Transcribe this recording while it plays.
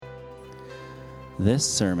This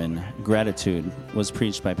sermon, Gratitude, was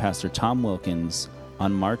preached by Pastor Tom Wilkins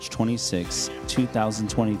on March 26,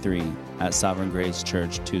 2023 at Sovereign Grace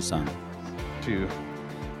Church, Tucson. To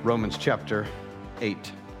Romans chapter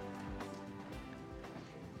 8.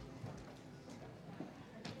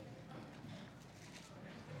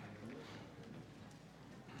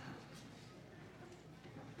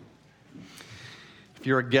 If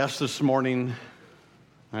you're a guest this morning,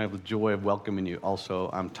 I have the joy of welcoming you. Also,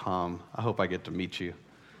 I'm Tom. I hope I get to meet you.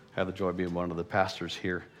 I have the joy of being one of the pastors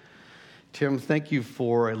here. Tim, thank you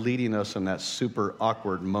for leading us in that super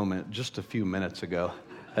awkward moment just a few minutes ago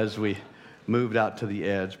as we moved out to the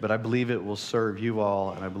edge. But I believe it will serve you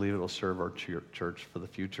all, and I believe it will serve our church for the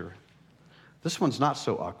future. This one's not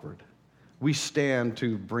so awkward. We stand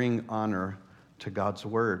to bring honor to God's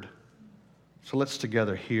word. So let's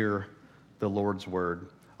together hear the Lord's word.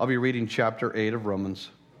 I'll be reading chapter 8 of Romans,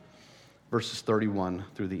 verses 31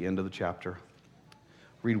 through the end of the chapter.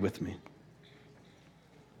 Read with me.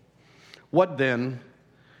 What then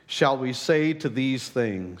shall we say to these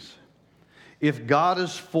things? If God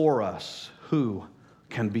is for us, who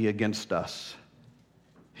can be against us?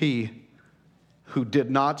 He who did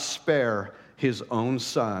not spare his own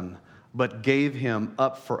son, but gave him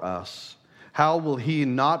up for us, how will he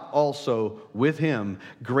not also with him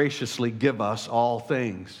graciously give us all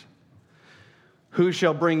things? Who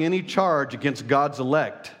shall bring any charge against God's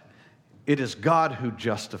elect? It is God who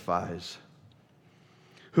justifies.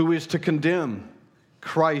 Who is to condemn?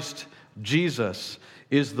 Christ Jesus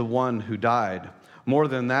is the one who died. More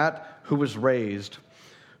than that, who was raised.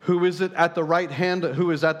 Who is at the right hand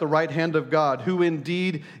of God, who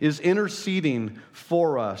indeed is interceding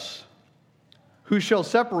for us. Who shall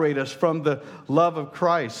separate us from the love of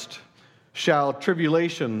Christ? Shall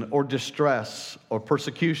tribulation or distress or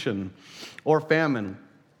persecution or famine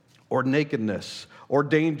or nakedness or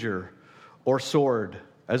danger or sword?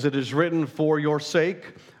 As it is written, for your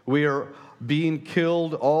sake we are being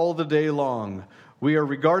killed all the day long. We are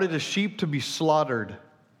regarded as sheep to be slaughtered.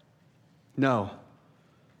 No,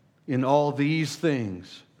 in all these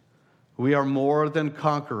things we are more than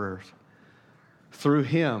conquerors through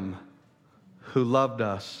him who loved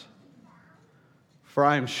us. For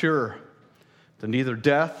I am sure that neither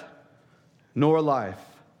death, nor life,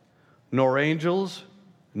 nor angels,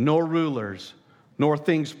 nor rulers, nor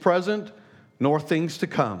things present, nor things to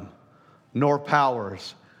come, nor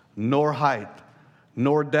powers, nor height,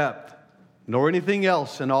 nor depth, nor anything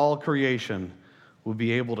else in all creation will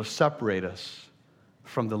be able to separate us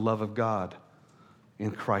from the love of God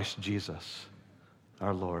in Christ Jesus,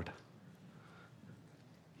 our Lord.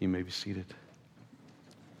 You may be seated.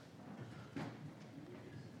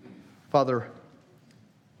 Father,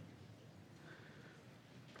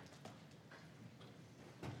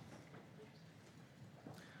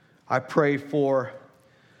 I pray for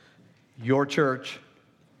your church.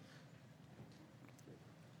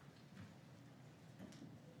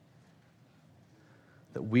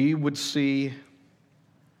 That we would see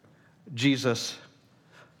Jesus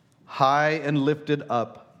high and lifted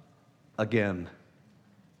up again.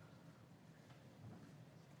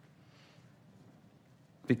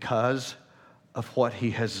 Because of what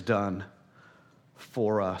he has done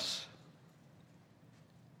for us.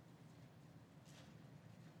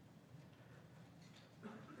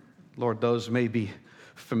 Lord, those may be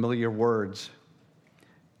familiar words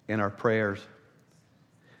in our prayers,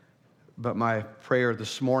 but my prayer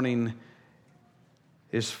this morning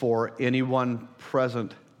is for anyone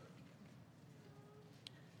present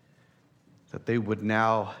that they would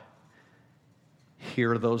now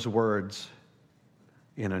hear those words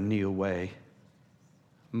in a new way.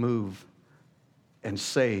 Move and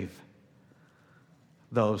save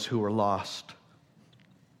those who are lost.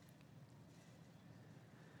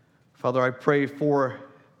 Father, I pray for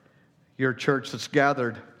your church that's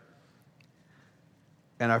gathered,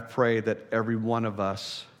 and I pray that every one of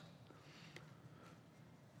us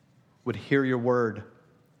would hear your word,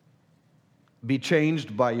 be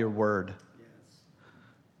changed by your word,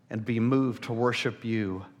 and be moved to worship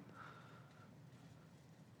you.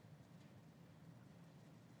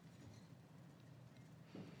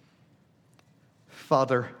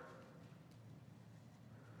 Father,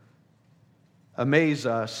 amaze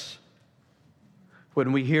us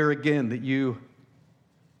when we hear again that you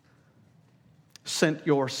sent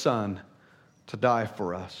your Son to die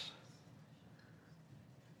for us.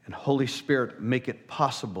 And Holy Spirit, make it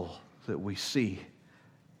possible that we see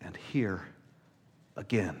and hear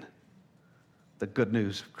again the good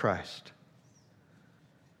news of Christ.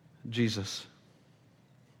 Jesus,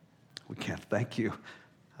 we can't thank you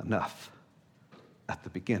enough at the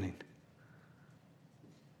beginning.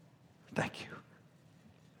 Thank you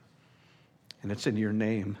And it's in your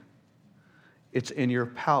name. It's in your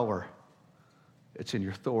power. It's in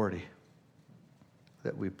your authority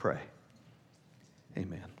that we pray.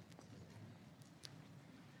 Amen.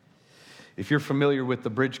 If you're familiar with the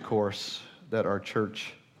bridge course that our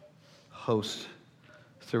church hosts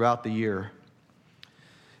throughout the year,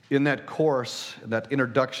 in that course, that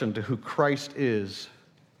introduction to who Christ is,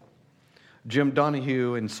 Jim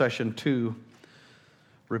Donahue in session 2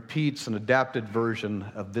 repeats an adapted version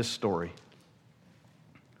of this story.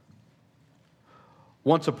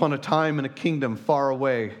 Once upon a time in a kingdom far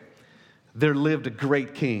away, there lived a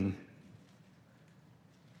great king.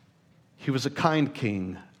 He was a kind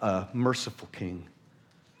king, a merciful king.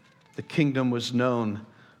 The kingdom was known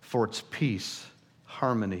for its peace,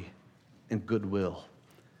 harmony, and goodwill.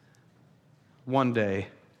 One day,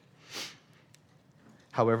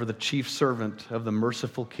 however, the chief servant of the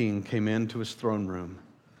merciful king came into his throne room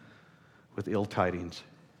with ill tidings.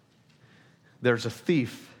 There's a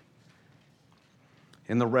thief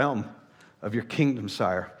in the realm of your kingdom,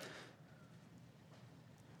 sire.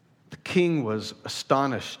 The king was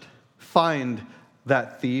astonished. Find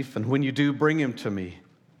that thief, and when you do, bring him to me.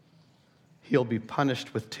 He'll be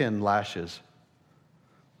punished with 10 lashes.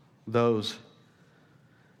 Those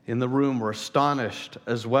in the room were astonished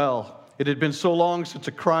as well. It had been so long since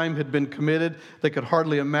a crime had been committed, they could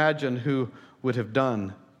hardly imagine who would have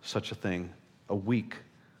done such a thing. A week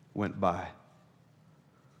went by,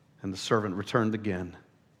 and the servant returned again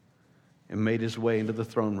and made his way into the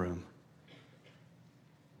throne room.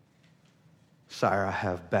 Sire, I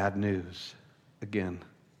have bad news. Again,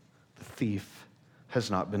 the thief has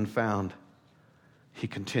not been found. He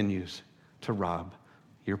continues to rob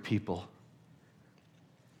your people.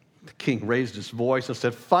 The king raised his voice and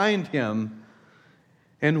said, find him,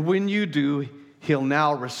 and when you do, he'll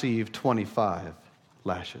now receive 25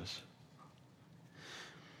 lashes.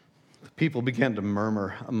 The people began to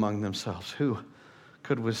murmur among themselves, who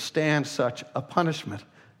could withstand such a punishment?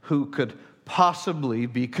 Who could possibly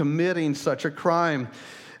be committing such a crime?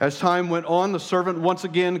 As time went on, the servant once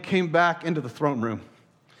again came back into the throne room,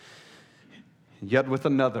 yet with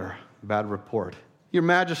another bad report. Your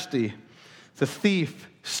Majesty, the thief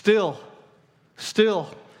still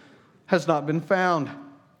has not been found.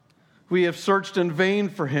 We have searched in vain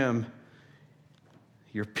for him.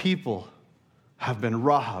 Your people have been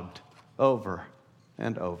robbed over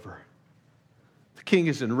and over. The king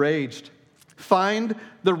is enraged. Find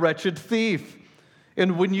the wretched thief,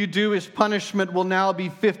 and when you do, his punishment will now be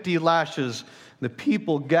 50 lashes. The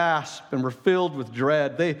people gasped and were filled with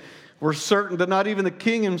dread. They were certain that not even the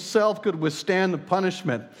king himself could withstand the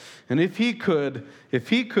punishment. And if he could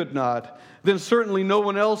not, then certainly no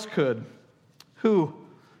one else could. Who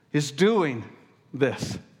is doing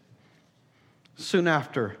this? Soon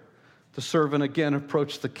after, the servant again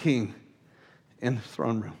approached the king in the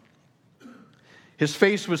throne room. His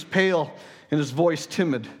face was pale and his voice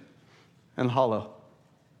timid and hollow.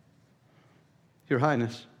 Your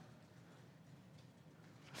Highness,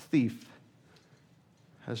 a thief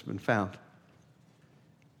has been found.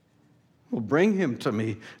 Well, bring him to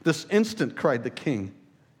me this instant, cried the king.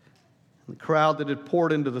 And the crowd that had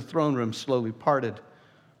poured into the throne room slowly parted,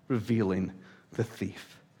 revealing the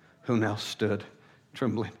thief, who now stood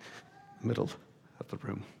trembling in the middle of the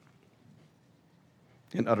room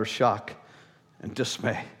in utter shock and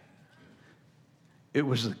dismay. It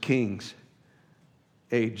was the king's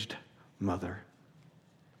aged mother.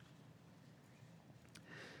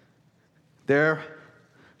 There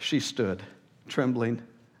she stood, trembling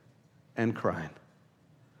and crying.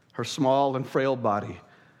 Her small and frail body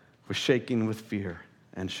was shaking with fear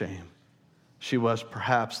and shame. She was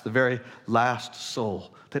perhaps the very last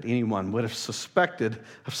soul that anyone would have suspected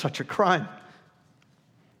of such a crime.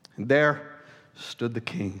 And there stood the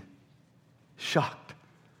king, shocked,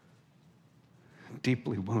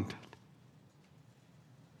 deeply wounded.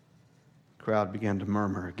 The crowd began to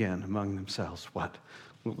murmur again among themselves. What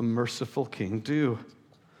will the merciful king do?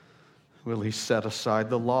 Will he set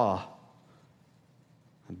aside the law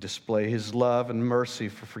and display his love and mercy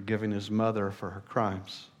for forgiving his mother for her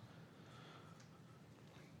crimes?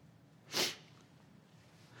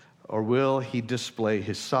 Or will he display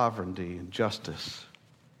his sovereignty and justice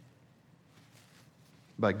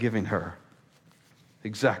by giving her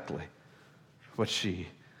exactly what she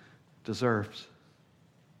deserves?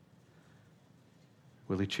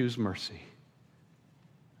 Will he choose mercy?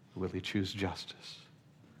 Will he choose justice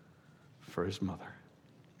for his mother?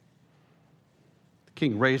 The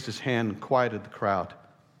king raised his hand and quieted the crowd.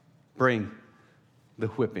 Bring the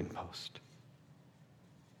whipping post.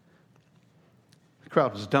 The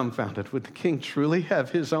crowd was dumbfounded. Would the king truly have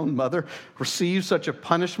his own mother receive such a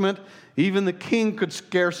punishment? Even the king could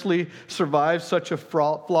scarcely survive such a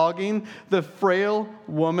flogging. The frail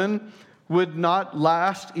woman would not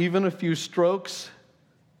last even a few strokes.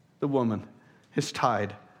 The woman is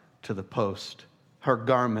tied to the post. Her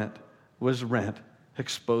garment was rent,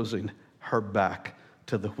 exposing her back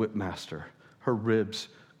to the whipmaster. Her ribs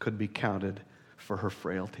could be counted for her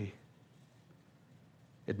frailty.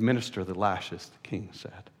 Administer the lashes, the king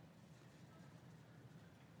said.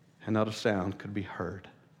 And not a sound could be heard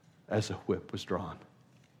as a whip was drawn.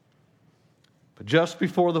 But just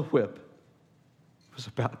before the whip was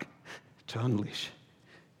about to unleash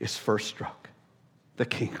its first stroke, the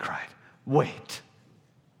king cried, "Wait."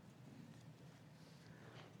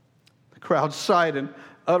 The crowd sighed in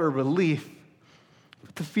utter relief.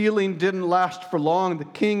 But the feeling didn't last for long. The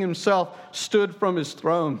king himself stood from his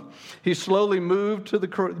throne. He slowly moved through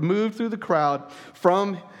the crowd.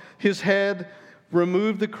 From his head,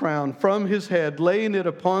 removed the crown from his head, laying it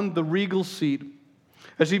upon the regal seat.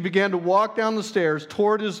 As he began to walk down the stairs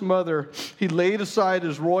toward his mother, he laid aside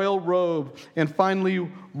his royal robe and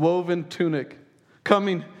finely woven tunic.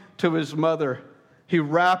 Coming to his mother, he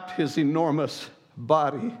wrapped his enormous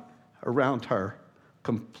body around her,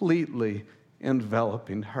 completely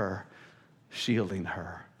enveloping her, shielding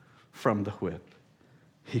her from the whip.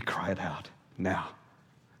 He cried out, "Now,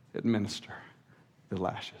 administer the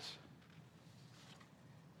lashes."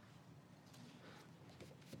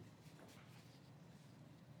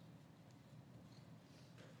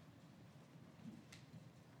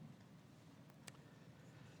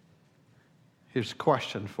 Here's a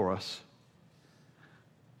question for us.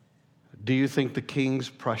 Do you think the king's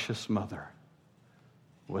precious mother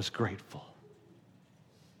was grateful?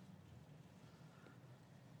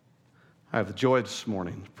 I have the joy this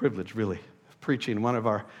morning, the privilege really, of preaching one of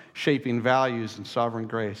our shaping values in Sovereign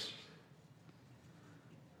Grace.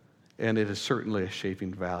 And it is certainly a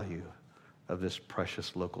shaping value of this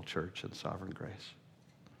precious local church in Sovereign Grace.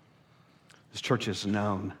 This church is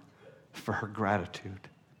known for her gratitude.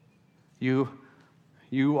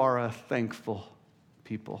 You are a thankful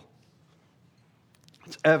people.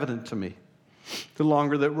 It's evident to me. The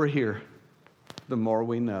longer that we're here, the more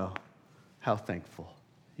we know how thankful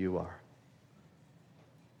you are.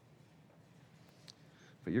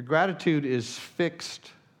 But your gratitude is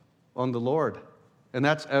fixed on the Lord, and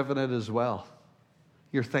that's evident as well.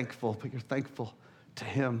 You're thankful, but you're thankful to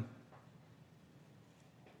Him.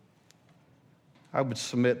 I would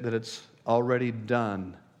submit that it's already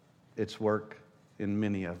done its work in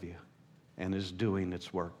many of you and is doing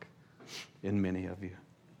its work in many of you.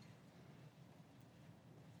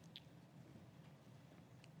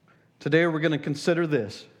 Today we're going to consider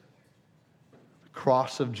this. The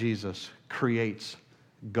cross of Jesus creates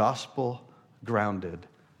gospel-grounded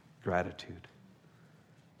gratitude.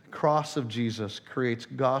 The cross of Jesus creates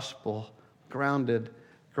gospel-grounded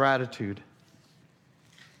gratitude.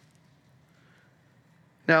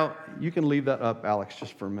 Now, you can leave that up, Alex,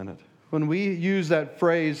 just for a minute. When we use that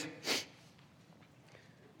phrase,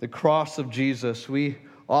 the cross of Jesus, we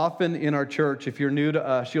often in our church, if you're new to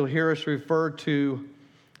us, you'll hear us refer to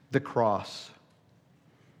the cross.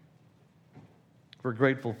 We're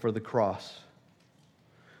grateful for the cross.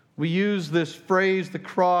 We use this phrase, the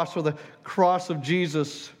cross, or the cross of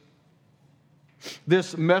Jesus,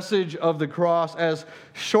 this message of the cross, as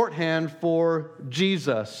shorthand for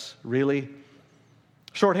Jesus, really.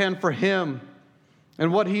 Shorthand for Him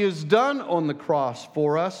and what He has done on the cross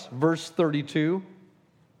for us, verse 32.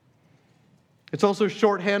 It's also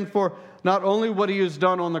shorthand for not only what He has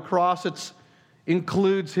done on the cross, it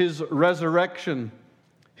includes His resurrection,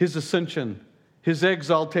 His ascension, His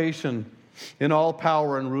exaltation in all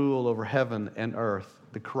power and rule over heaven and earth.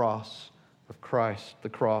 The cross of Christ, the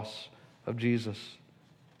cross of Jesus.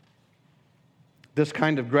 This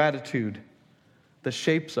kind of gratitude that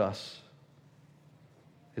shapes us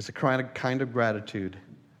is a kind of gratitude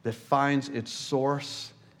that finds its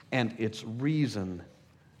source and its reason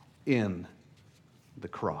in the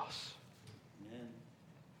cross. Amen.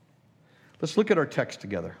 Let's look at our text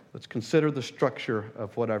together. Let's consider the structure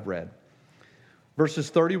of what I've read. Verses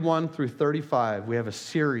 31 through 35, we have a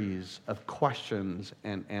series of questions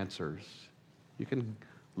and answers. You can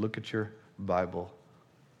look at your Bible.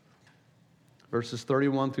 Verses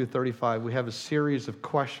 31 through 35, we have a series of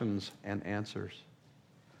questions and answers.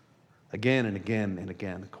 Again and again and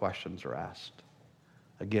again, questions are asked.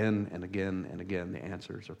 Again and again and again, the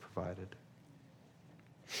answers are provided.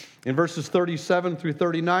 In verses 37 through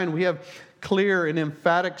 39, we have clear and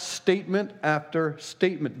emphatic statement after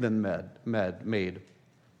statement then made.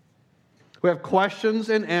 We have questions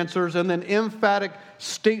and answers and then emphatic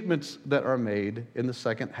statements that are made in the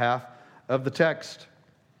second half of the text.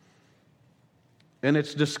 And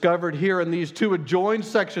it's discovered here in these two adjoined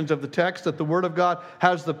sections of the text that the Word of God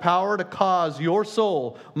has the power to cause your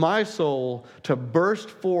soul, my soul, to burst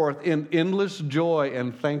forth in endless joy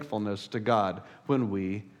and thankfulness to God when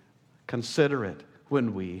we consider it,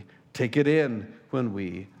 when we take it in, when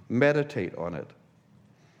we meditate on it.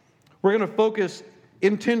 We're going to focus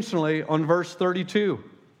intentionally on verse 32.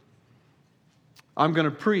 I'm going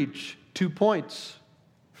to preach 2 points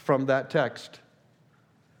from that text.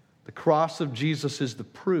 The cross of Jesus is the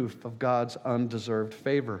proof of God's undeserved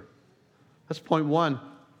favor. That's point 1.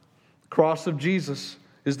 The cross of Jesus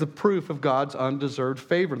is the proof of God's undeserved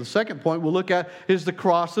favor. The second point we'll look at is the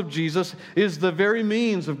cross of Jesus is the very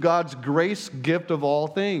means of God's grace gift of all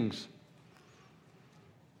things.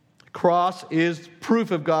 The cross is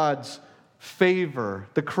proof of God's favor.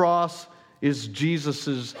 The cross is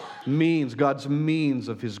Jesus' means, God's means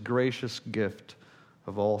of His gracious gift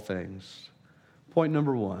of all things. Point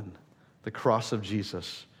number 1, the cross of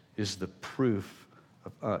Jesus is the proof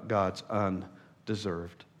of God's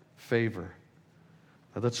undeserved favor.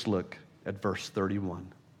 Now let's look at verse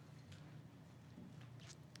 31.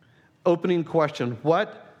 Opening question,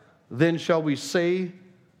 what then shall we say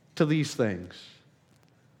to these things?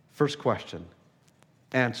 First question,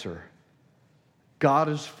 answer, God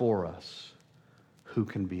is for us. Who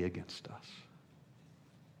can be against us?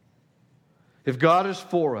 If God is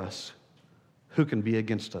for us, who can be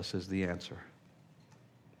against us is the answer.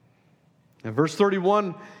 And verse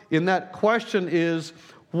 31 in that question is,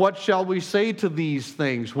 what shall we say to these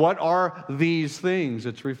things? What are these things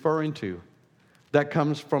it's referring to? That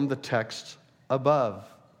comes from the text above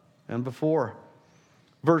and before.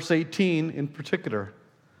 Verse 18 in particular,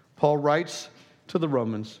 Paul writes to the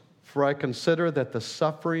Romans, for I consider that the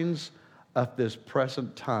sufferings of this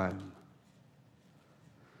present time.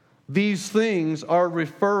 These things are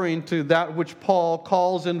referring to that which Paul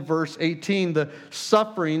calls in verse 18 the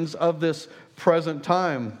sufferings of this present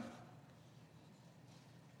time.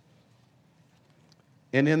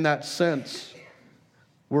 And in that sense,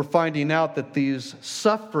 we're finding out that these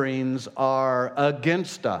sufferings are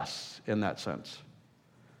against us in that sense.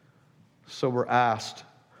 So we're asked,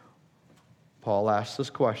 Paul asks this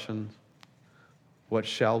question, what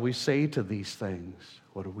shall we say to these things?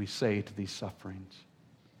 What do we say to these sufferings?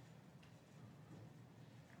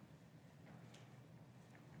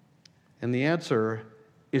 And the answer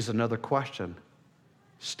is another question,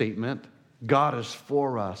 statement. God is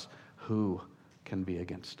for us. Who can be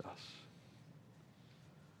against us?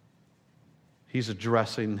 He's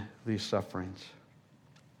addressing these sufferings.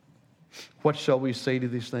 What shall we say to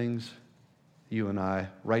these things? You and I,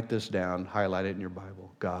 write this down, highlight it in your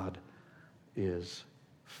Bible. God is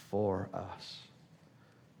for us.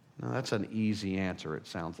 Now, that's an easy answer, it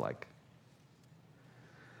sounds like.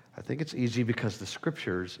 I think it's easy because the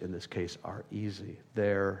scriptures in this case are easy.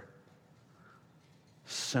 They're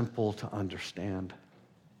simple to understand.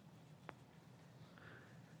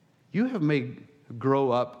 You may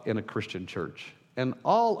grow up in a Christian church, and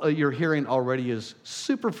all you're hearing already is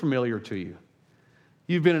super familiar to you.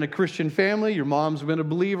 You've been in a Christian family, your mom's been a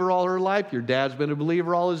believer all her life, your dad's been a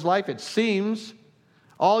believer all his life. It seems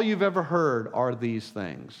all you've ever heard are these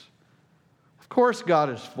things. Of course, God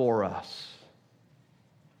is for us.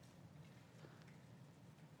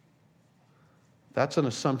 That's an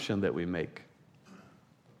assumption that we make.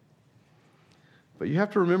 But you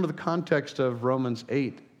have to remember the context of Romans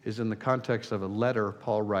 8 is in the context of a letter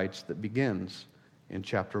Paul writes that begins in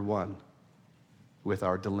chapter 1 with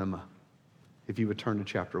our dilemma. If you would turn to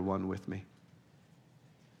chapter 1 with me.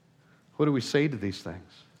 What do we say to these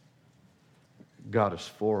things? God is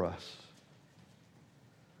for us.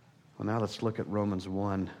 Well, now let's look at Romans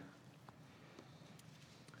 1.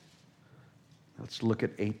 Let's look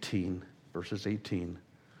at 18, verses 18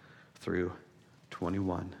 through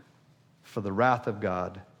 21. For the wrath of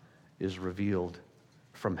God is revealed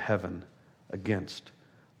from heaven against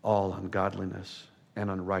all ungodliness and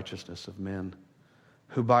unrighteousness of men,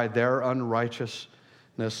 who by their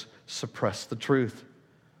unrighteousness suppress the truth.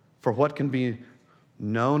 For what can be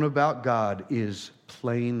known about God is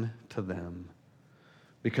plain to them,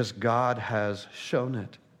 because God has shown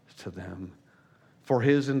it to them. For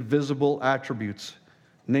His invisible attributes,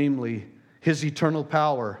 namely His eternal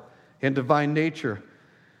power and divine nature,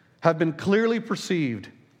 have been clearly perceived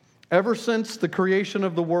ever since the creation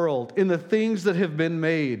of the world in the things that have been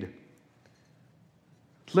made.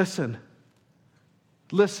 Listen.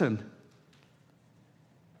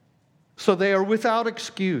 So they are without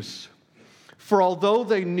excuse. For although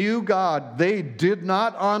they knew God, they did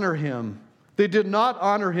not honor Him They did not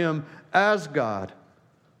honor him as God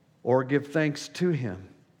or give thanks to him.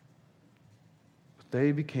 But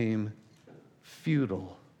they became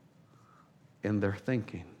futile in their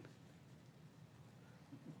thinking.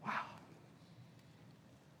 Wow.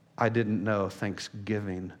 I didn't know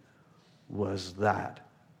Thanksgiving was that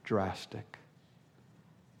drastic.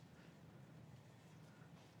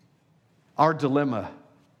 Our dilemma,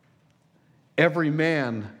 every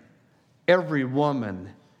man, every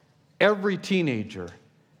woman, every teenager,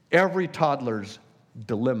 every toddler's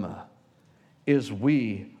dilemma is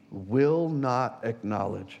we will not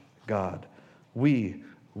acknowledge God. We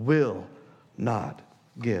will not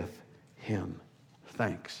give him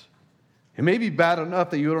thanks. It may be bad enough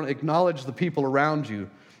that you don't acknowledge the people around you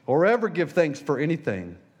or ever give thanks for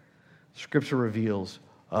anything. Scripture reveals,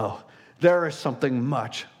 there is something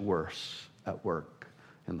much worse at work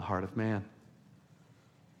in the heart of man.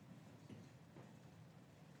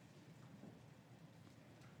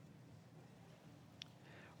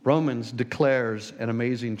 Romans declares an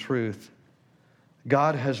amazing truth.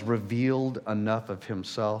 God has revealed enough of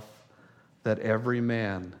himself that every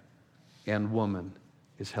man and woman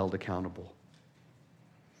is held accountable.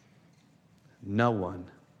 No one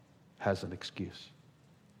has an excuse.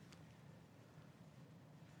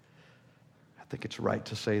 I think it's right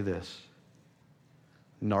to say this.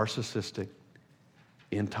 Narcissistic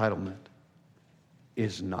entitlement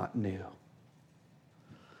is not new.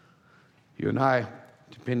 You and I,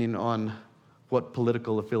 depending on what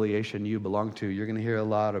political affiliation you belong to, you're going to hear a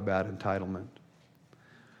lot about entitlement.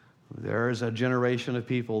 There is a generation of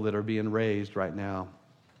people that are being raised right now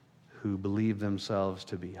who believe themselves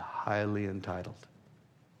to be highly entitled.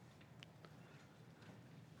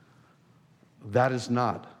 That is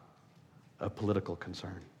not a political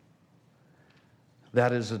concern.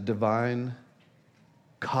 That is a divine,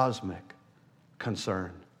 cosmic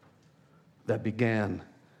concern that began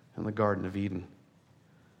in the Garden of Eden.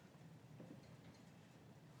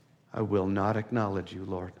 I will not acknowledge you,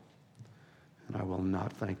 Lord, and I will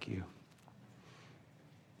not thank you.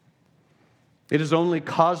 It is only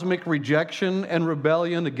cosmic rejection and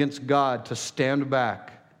rebellion against God to stand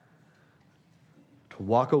back, to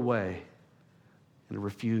walk away, and to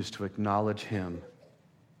refuse to acknowledge him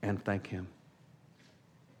and thank him.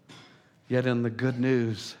 Yet in the good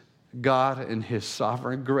news, God in his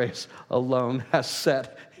sovereign grace alone has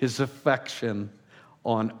set his affection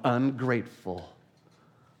on ungrateful.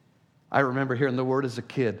 I remember hearing the word as a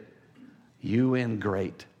kid, you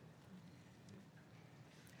ingrate.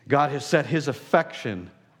 God has set his affection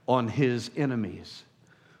on his enemies.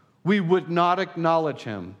 We would not acknowledge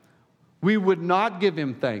him. We would not give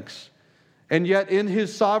him thanks. And yet in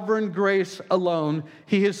his sovereign grace alone,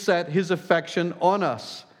 he has set his affection on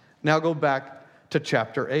us. Now go back to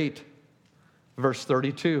chapter 8, verse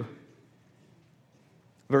 32.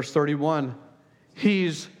 Verse 31,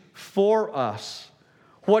 he's for us.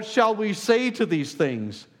 What shall we say to these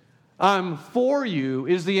things? I'm for you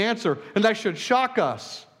is the answer, and that should shock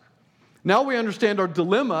us. Now we understand our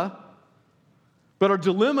dilemma, but our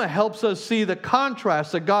dilemma helps us see the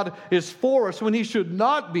contrast that God is for us when he should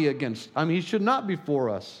not be he should not be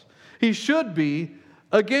for us. He should be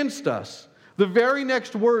against us. The very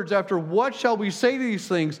next words after what shall we say to these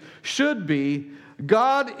things should be,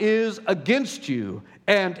 God is against you,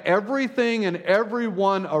 and everything and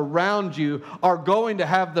everyone around you are going to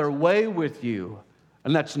have their way with you.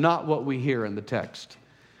 And that's not what we hear in the text.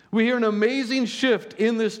 We hear an amazing shift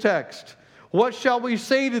in this text. What shall we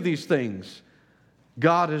say to these things?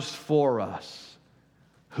 God is for us.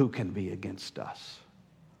 Who can be against us?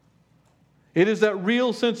 It is that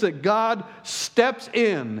real sense that God steps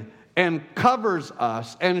in and covers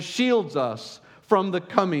us and shields us from the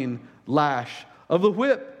coming lash of the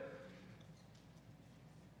whip.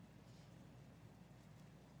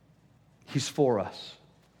 He's for us.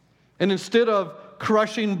 And instead of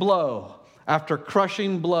crushing blow after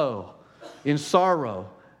crushing blow in sorrow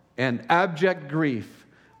and abject grief,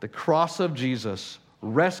 the cross of Jesus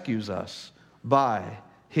rescues us by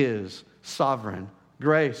his sovereign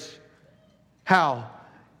grace. How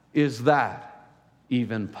is that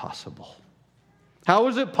even possible? How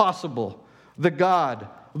is it possible that God,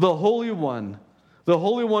 the Holy One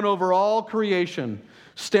over all creation,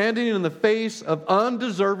 standing in the face of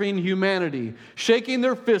undeserving humanity, shaking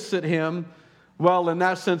their fists at him, well, in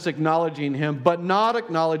that sense acknowledging him, but not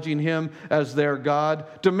acknowledging him as their God,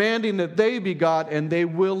 demanding that they be God, and they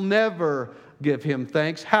will never give him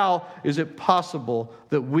thanks. How is it possible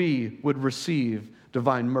that we would receive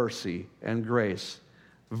divine mercy and grace?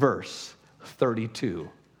 Verse 32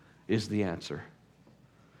 is the answer.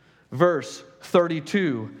 Verse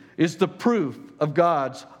 32 is the proof of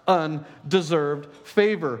God's undeserved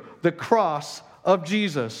favor, the cross of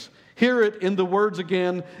Jesus. Hear it in the words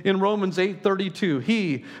again in Romans 8:32.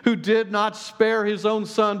 He who did not spare his own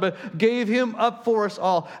son, but gave him up for us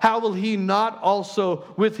all, how will he not also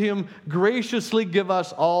with him graciously give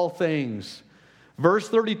us all things? Verse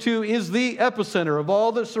 32 is the epicenter of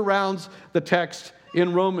all that surrounds the text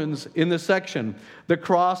in Romans in this section. The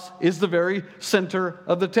cross is the very center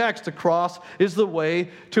of the text. The cross is the way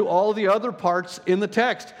to all the other parts in the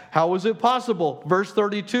text. How is it possible? Verse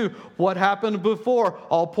 32. What happened before?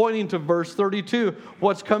 All pointing to verse 32.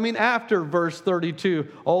 What's coming after verse 32?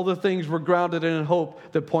 All the things were grounded in hope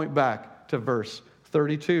that point back to verse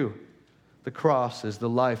 32. The cross is the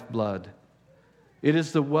lifeblood. It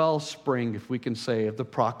is the wellspring, if we can say, of the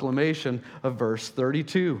proclamation of verse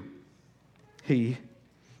 32. He,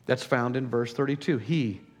 that's found in verse 32,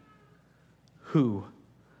 he who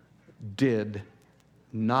did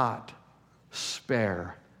not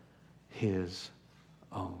spare his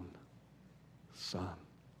own son.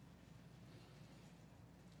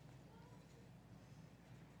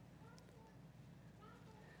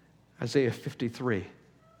 Isaiah 53,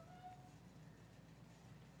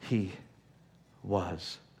 he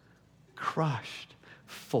was crushed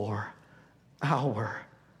for our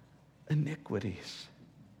iniquities.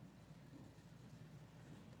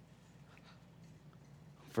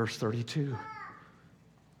 Verse 32,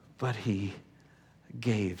 but he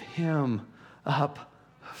gave him up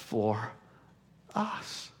for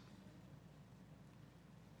us.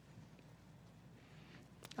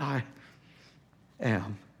 I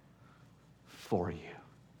am for you.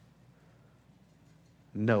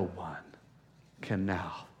 No one can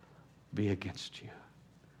now be against you.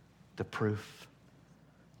 The proof,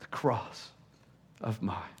 the cross of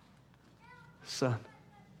my son.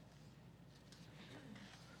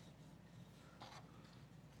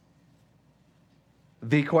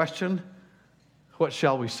 The question, what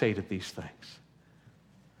shall we say to these things?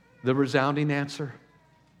 The resounding answer,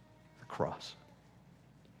 the cross.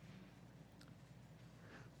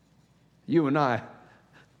 You and I,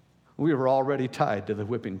 we were already tied to the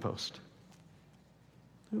whipping post.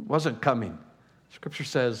 It wasn't coming. Scripture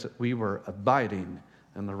says that we were abiding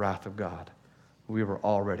in the wrath of God. We were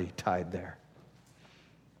already tied there.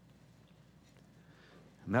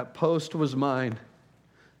 And that post was mine,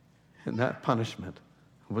 and that punishment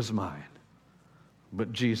was mine.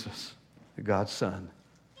 But Jesus, God's Son,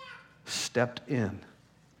 stepped in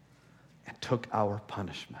and took our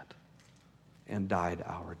punishment and died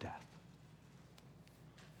our death.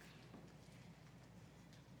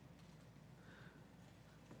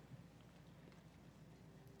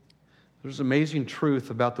 There's amazing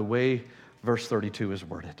truth about the way verse 32 is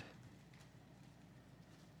worded.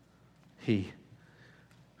 He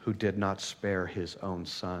who did not spare his own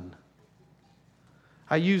son.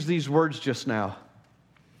 I used these words just now.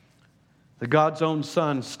 The God's own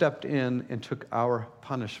Son stepped in and took our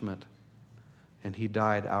punishment, and he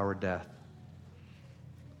died our death.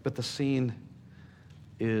 But the scene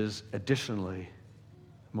is additionally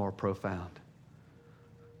more profound.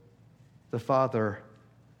 The Father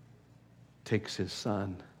takes his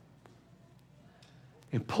Son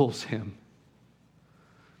and pulls him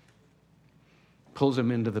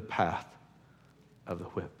into the path of the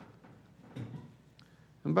whip.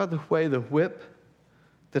 And by the way, the whip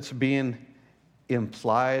that's being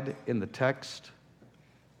implied in the text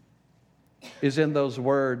is in those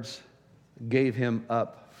words, gave him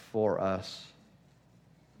up for us.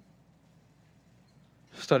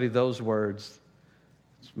 Study those words,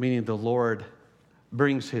 meaning the Lord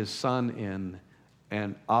brings his Son in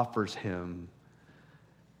and offers him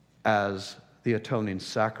as the atoning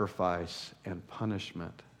sacrifice and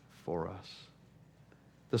punishment for us.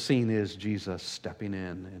 The scene is Jesus stepping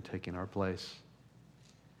in and taking our place.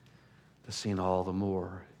 The scene all the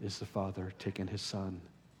more is the Father taking his Son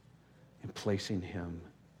and placing him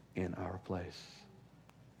in our place.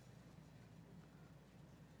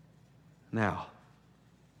 Now,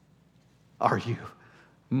 are you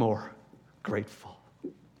more grateful?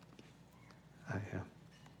 I am.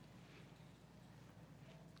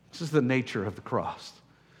 This is the nature of the cross.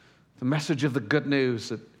 The message of the good news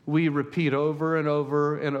that we repeat over and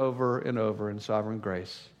over and over and over in sovereign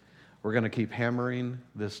grace. We're going to keep hammering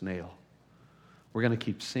this nail. We're going to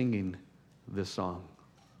keep singing this song.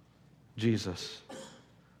 Jesus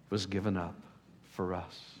was given up for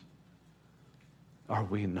us. Are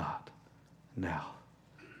we not now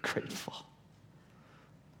grateful?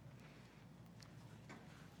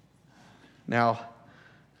 Now,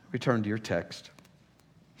 return to your text.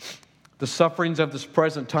 The sufferings of this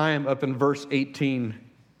present time up in verse 18.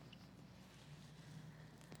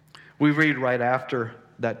 We read right after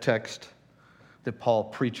that text that Paul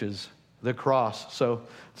preaches the cross. So,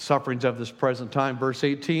 sufferings of this present time. Verse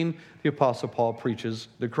 18, the Apostle Paul preaches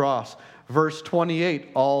the cross. Verse 28,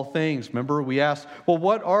 all things. Remember, we asked, well,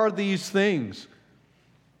 what are these things?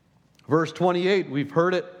 Verse 28, we've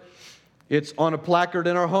heard it. It's on a placard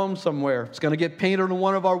in our home somewhere. It's going to get painted on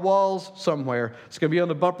one of our walls somewhere. It's going to be on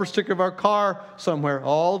the bumper sticker of our car somewhere.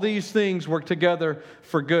 All these things work together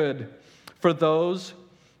for good for those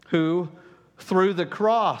who, through the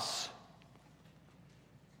cross.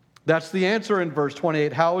 That's the answer in verse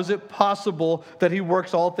 28. How is it possible that he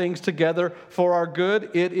works all things together for our good?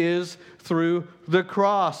 It is through the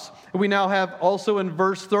cross. We now have also in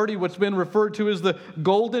verse 30 what's been referred to as the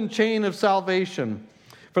golden chain of salvation.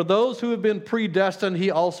 For those who have been predestined,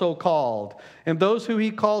 he also called. And those who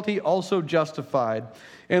he called, he also justified.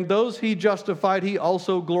 And those he justified, he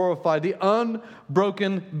also glorified. The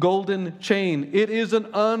unbroken golden chain. It is an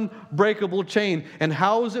unbreakable chain. And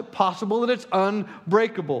how is it possible that it's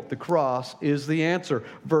unbreakable? The cross is the answer.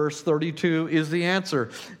 Verse 32 is the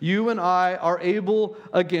answer. You and I are able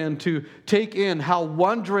again to take in how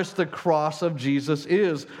wondrous the cross of Jesus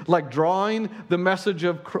is. Like drawing the message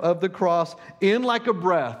of the cross in like a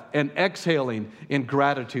breath and exhaling in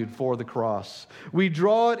gratitude for the cross. We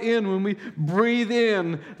draw it in when we breathe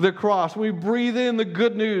in the cross. We breathe in the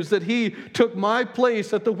good news that he took my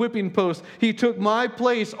place at the whipping post. He took my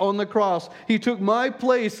place on the cross. He took my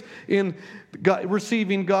place in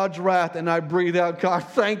receiving God's wrath. And I breathe out, God,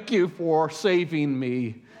 thank you for saving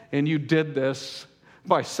me. And you did this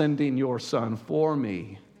by sending your son for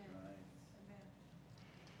me.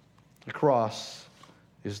 The cross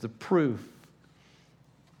is the proof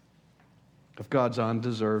of God's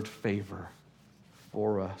undeserved favor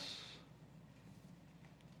for us.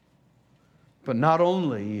 But not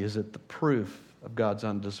only is it the proof of God's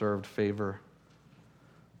undeserved favor.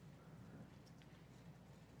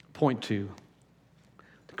 Point 2.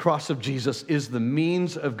 The cross of Jesus is the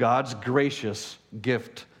means of God's gracious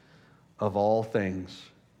gift of all things.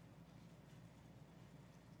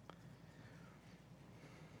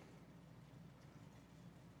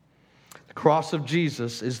 The cross of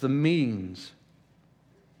Jesus is the means.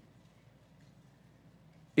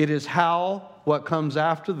 It is how what comes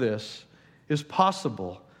after this is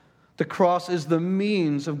possible. The cross is the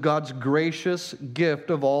means of God's gracious gift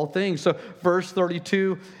of all things. So verse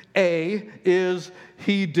 32a is,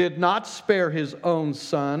 he did not spare his own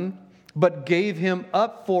son, but gave him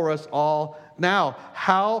up for us all. Now,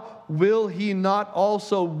 how will he not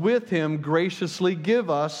also with him graciously give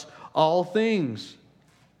us all things?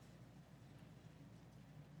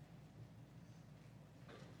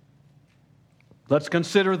 Let's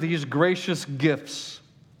consider these gracious gifts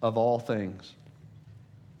of all things.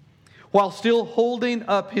 While still holding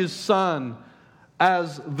up his son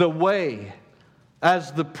as the way,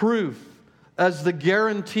 as the proof, as the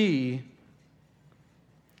guarantee,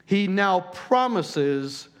 he now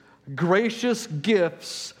promises gracious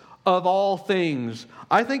gifts of all things.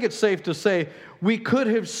 I think it's safe to say we could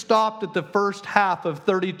have stopped at the first half of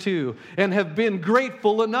 32 and have been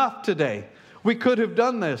grateful enough today. We could have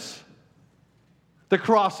done this. The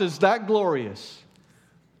cross is that glorious.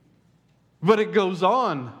 But it goes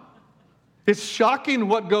on. It's shocking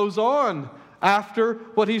what goes on after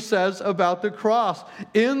what he says about the cross.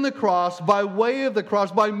 In the cross, by way of the cross,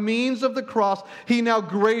 by means of the cross, he now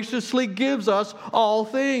graciously gives us all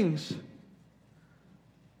things.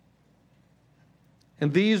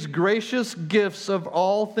 And these gracious gifts of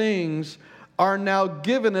all things are now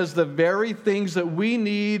given as the very things that we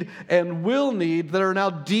need and will need, that are now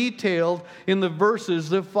detailed in the verses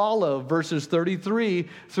that follow, verses 33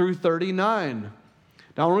 through 39.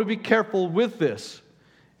 Now, I want to be careful with this.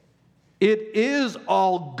 It is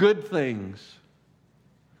all good things.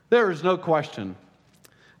 There is no question.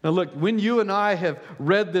 Now look, when you and I have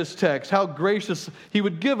read this text, how gracious he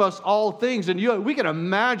would give us all things, and we can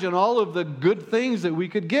imagine all of the good things that we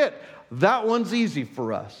could get. That one's easy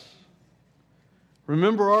for us.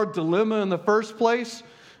 Remember our dilemma in the first place?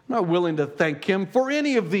 I'm not willing to thank him for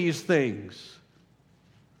any of these things.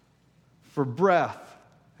 For breath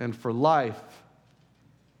and for life,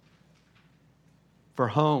 for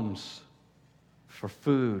homes, for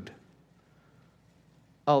food.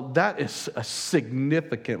 Oh, that is a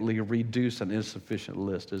significantly reduced and insufficient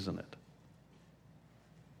list, isn't it?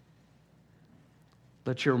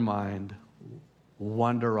 Let your mind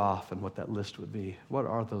wander off and what that list would be. What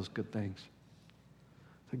are those good things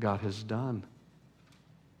that God has done?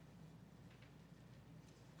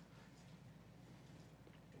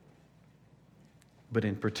 But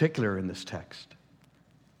in particular in this text,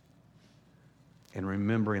 and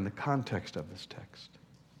remembering the context of this text,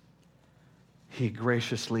 He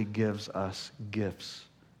graciously gives us gifts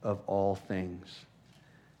of all things.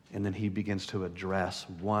 And then he begins to address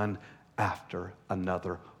one after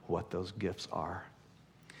another what those gifts are.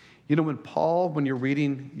 You know, when you're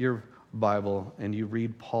reading your Bible and you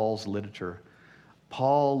read Paul's literature,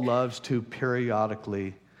 Paul loves to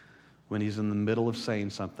periodically, when he's in the middle of saying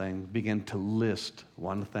something, begin to list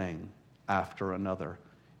one thing after another.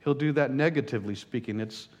 He'll do that negatively speaking.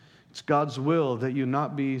 It's God's will that you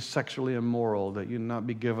not be sexually immoral, that you not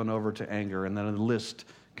be given over to anger, and then the list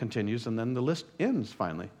continues, and then the list ends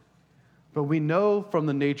finally. But we know from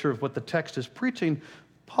the nature of what the text is preaching,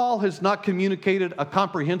 Paul has not communicated a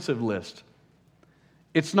comprehensive list.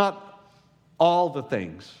 It's not all the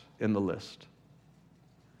things in the list.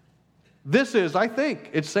 This is, I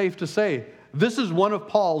think it's safe to say, this is one of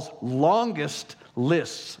Paul's longest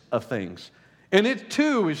lists of things. And it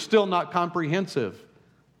too is still not comprehensive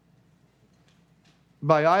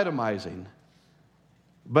by itemizing.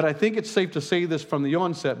 But I think it's safe to say this from the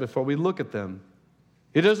onset before we look at them.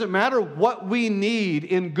 It doesn't matter what we need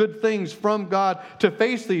in good things from God to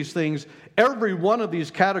face these things. Every one of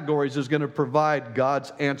these categories is going to provide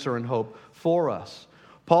God's answer and hope for us.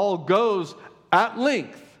 Paul goes at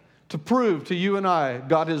length to prove to you and I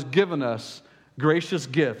God has given us gracious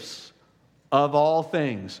gifts of all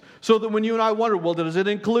things. So that when you and I wonder, well, does it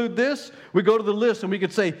include this? We go to the list and we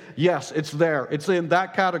could say, yes, it's there. It's in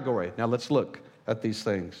that category. Now let's look at these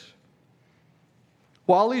things.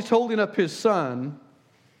 While he's holding up his son,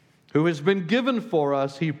 who has been given for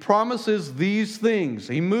us, he promises these things.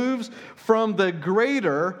 He moves from the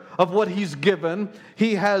greater of what he's given.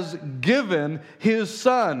 He has given his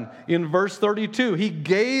son. In verse 32, he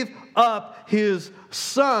gave up his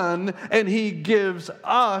son and he gives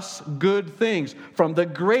us good things. From the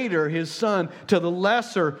greater, his son, to the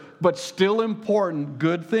lesser, but still important,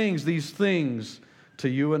 good things. These things to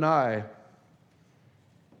you and I.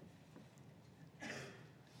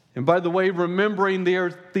 And by the way, remembering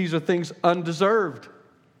these are things undeserved.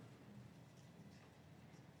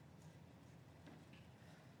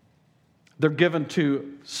 They're given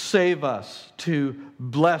to save us, to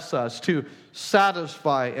bless us, to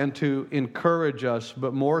satisfy and to encourage us,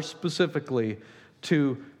 but more specifically,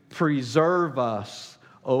 to preserve us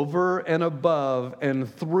over and above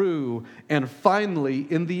and through and finally,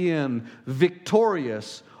 in the end,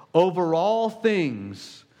 victorious over all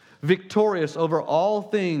things. Victorious over all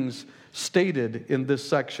things stated in this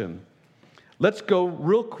section. Let's go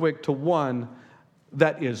real quick to one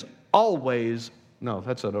that is always, no,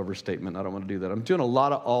 that's an overstatement. I don't want to do that. I'm doing a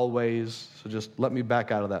lot of always, so just let me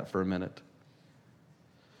back out of that for a minute.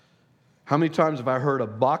 How many times have I heard a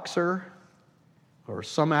boxer or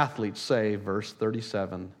some athlete say, verse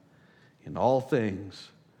 37, in all things,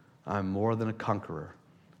 I'm more than a conqueror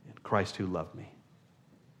in Christ who loved me.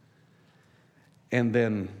 And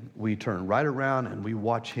then we turn right around and we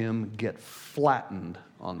watch him get flattened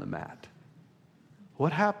on the mat.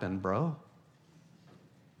 What happened, bro?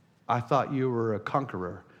 I thought you were a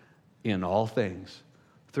conqueror in all things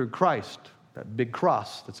through Christ, that big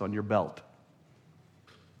cross that's on your belt.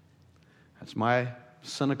 That's my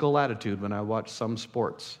cynical attitude when I watch some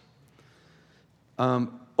sports.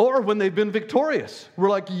 Or when they've been victorious. We're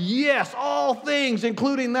like, yes, all things,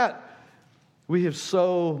 including that. We have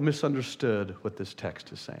so misunderstood what this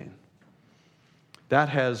text is saying. That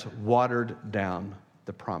has watered down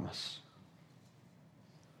the promise.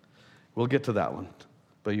 We'll get to that one,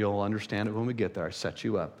 but you'll understand it when we get there. I set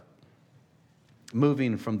you up.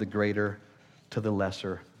 Moving from the greater to the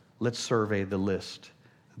lesser, let's survey the list.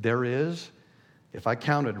 There is, if I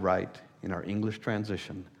counted right in our English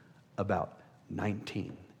transition, about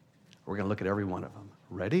 19. We're going to look at every one of them.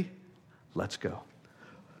 Ready? Let's go.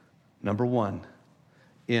 Number one,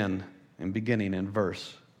 and beginning in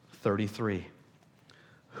verse 33.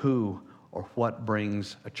 Who or what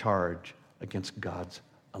brings a charge against God's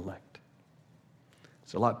elect?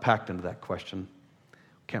 There's a lot packed into that question.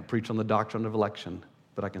 Can't preach on the doctrine of election,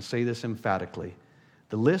 but I can say this emphatically.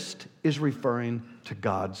 The list is referring to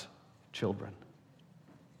God's children.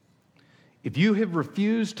 If you have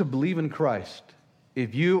refused to believe in Christ,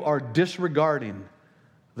 if you are disregarding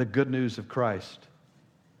the good news of Christ,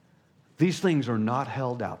 these things are not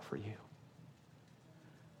held out for you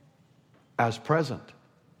as present,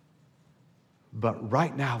 but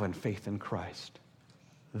right now in faith in Christ,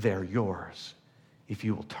 they're yours if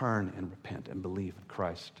you will turn and repent and believe in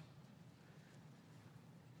Christ.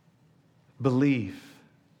 Believe,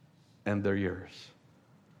 and they're yours.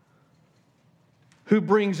 Who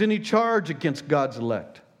brings any charge against God's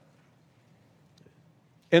elect?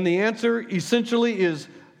 And the answer essentially is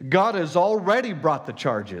God has already brought the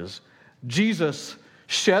charges. Jesus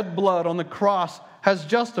shed blood on the cross has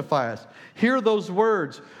justified us. Hear those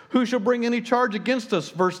words. Who shall bring any charge against us?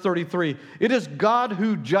 Verse 33. It is God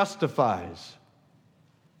who justifies.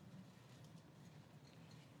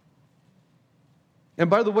 And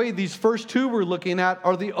by the way, these first two we're looking at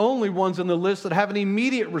are the only ones in the list that have an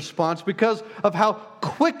immediate response because of how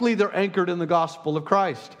quickly they're anchored in the gospel of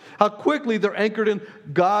Christ. How quickly they're anchored in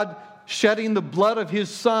God shedding the blood of His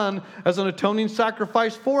Son as an atoning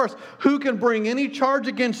sacrifice for us. Who can bring any charge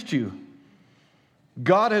against you?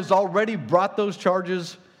 God has already brought those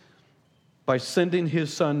charges by sending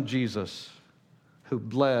His Son Jesus, who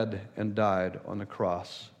bled and died on the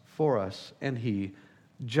cross for us, and He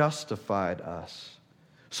justified us.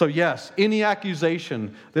 So yes, any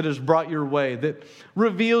accusation that is brought your way that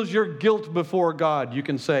reveals your guilt before God, you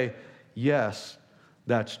can say, yes,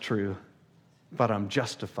 that's true, but I'm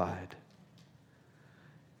justified.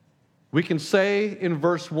 We can say in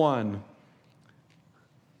verse 1,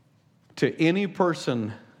 to any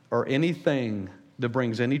person or anything that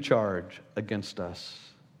brings any charge against us,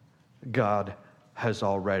 God has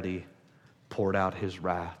already poured out His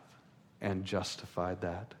wrath and justified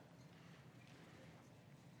that.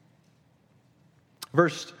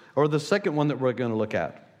 The second one that we're going to look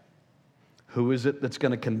at. Who is it that's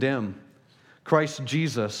going to condemn? Christ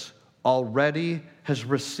Jesus already has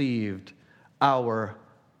received our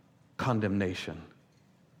condemnation.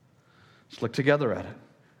 Let's look together at it.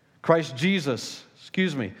 Christ Jesus,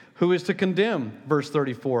 who is to condemn? Verse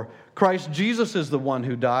 34. Christ Jesus is the one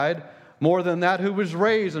who died. More than that, who was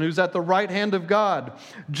raised and who's at the right hand of God.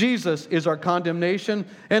 Jesus is our condemnation,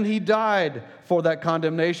 and He died for that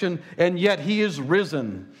condemnation, and yet He is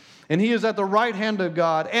risen. And He is at the right hand of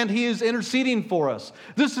God, and He is interceding for us.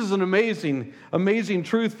 This is an amazing, amazing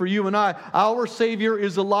truth for you and I. Our Savior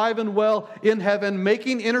is alive and well in heaven,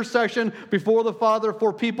 making intercession before the Father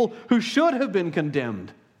for people who should have been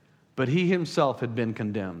condemned. But He Himself had been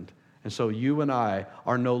condemned. And so you and I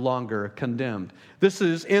are no longer condemned. This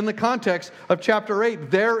is in the context of chapter 8.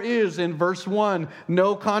 There is, in verse 1,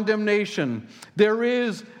 no condemnation. There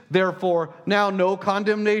is, therefore, now no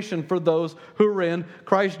condemnation for those who are in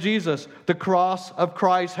Christ Jesus. The cross of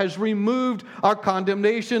Christ has removed our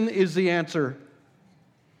condemnation, is the answer.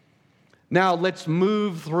 Now let's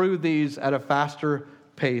move through these at a faster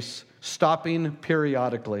pace, stopping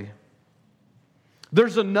periodically.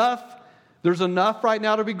 There's enough right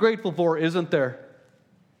now to be grateful for, isn't there?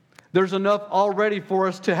 There's enough already for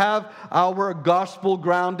us to have our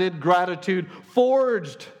gospel-grounded gratitude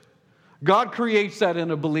forged. God creates that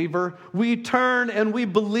in a believer. We turn and we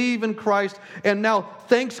believe in Christ, and now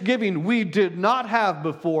thanksgiving we did not have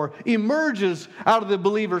before emerges out of the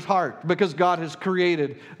believer's heart because God has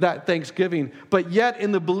created that thanksgiving. But yet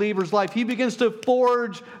in the believer's life, He begins to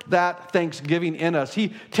forge that thanksgiving in us.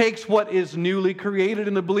 He takes what is newly created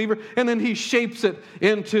in the believer, and then He shapes it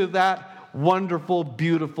into that wonderful,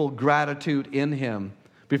 beautiful gratitude in Him.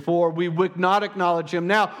 Before we would not acknowledge Him,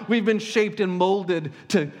 now we've been shaped and molded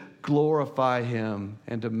to glorify Him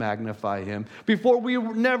and to magnify Him. Before we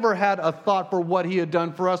never had a thought for what He had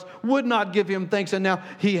done for us, would not give Him thanks, and now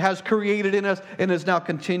He has created in us and is now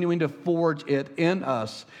continuing to forge it in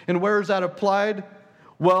us. And where is that applied?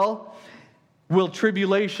 Well, will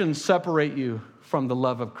tribulation separate you from the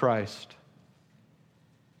love of Christ?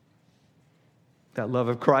 That love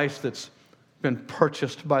of Christ that's been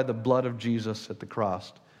purchased by the blood of Jesus at the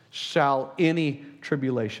cross. Shall any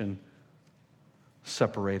tribulation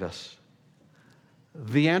separate us?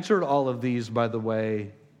 The answer to all of these, by the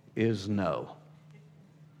way, is no.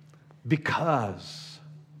 Because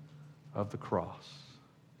of the cross.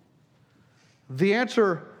 The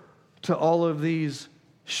answer to all of these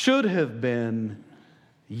should have been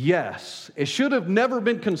yes. It should have never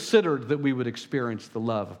been considered that we would experience the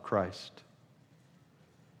love of Christ.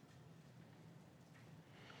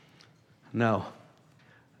 No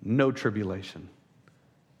tribulation.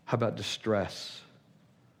 How about distress?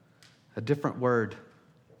 A different word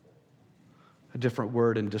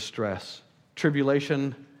in distress.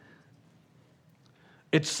 Tribulation,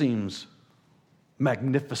 it seems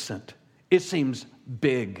magnificent. It seems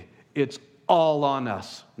big. It's all on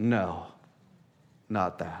us. No,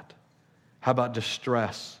 not that. How about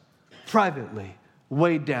distress? Privately,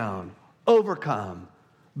 weighed down, overcome,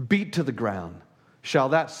 beat to the ground. Shall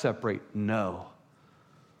that separate? No.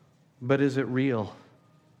 But is it real?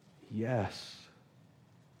 Yes.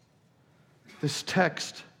 This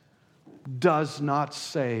text does not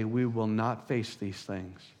say we will not face these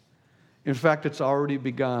things. In fact, it's already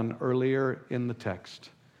begun earlier in the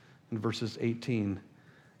text, in verses 18.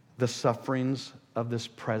 The sufferings of this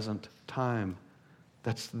present time.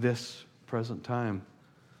 That's this present time.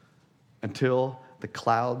 Until the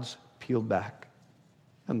clouds peeled back,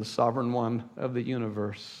 and the sovereign one of the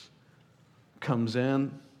universe comes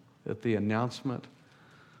in at the announcement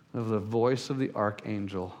of the voice of the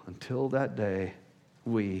archangel. Until that day,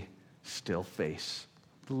 we still face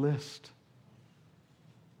the list.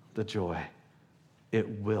 The joy, it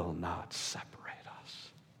will not separate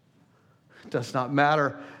us. It does not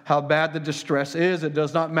matter how bad the distress is. It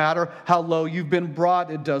does not matter how low you've been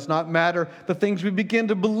brought. It does not matter the things we begin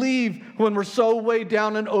to believe when we're so weighed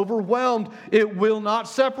down and overwhelmed. It will not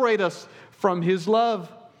separate us from His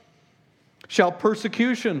love. Shall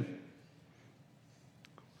persecution,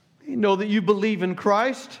 you know that you believe in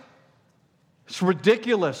Christ? It's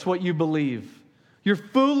ridiculous what you believe. You're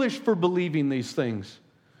foolish for believing these things.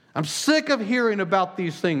 I'm sick of hearing about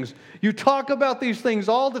these things. You talk about these things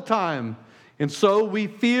all the time. And so we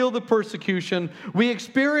feel the persecution. We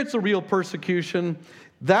experience a real persecution.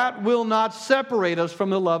 That will not separate us from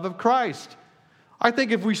the love of Christ. I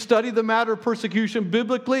think if we study the matter of persecution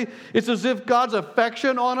biblically, it's as if God's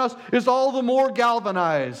affection on us is all the more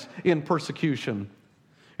galvanized in persecution.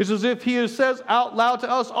 It's as if He says out loud to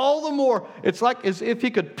us all the more. It's like as if He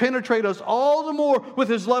could penetrate us all the more with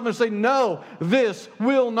His love and say, no, this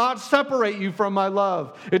will not separate you from my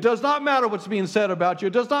love. It does not matter what's being said about you.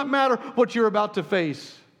 It does not matter what you're about to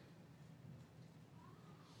face.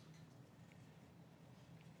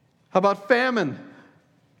 How about famine?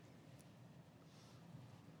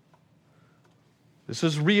 This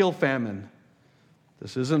is real famine.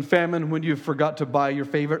 This isn't famine when you forgot to buy your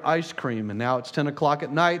favorite ice cream and now it's 10 o'clock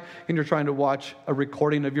at night and you're trying to watch a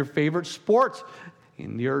recording of your favorite sports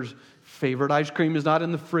and your favorite ice cream is not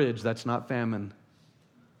in the fridge. That's not famine.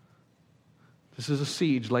 This is a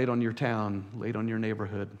siege laid on your town, laid on your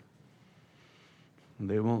neighborhood. And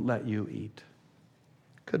they won't let you eat.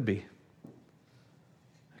 Could be.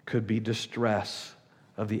 It could be distress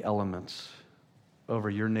of the elements over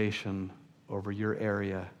your nation, over your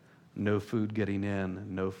area. No food getting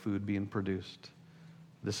in, no food being produced.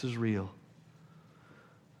 This is real.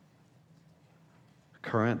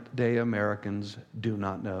 Current day Americans do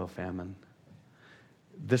not know famine.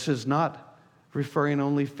 This is not referring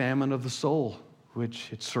only famine of the soul,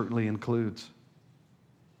 which it certainly includes.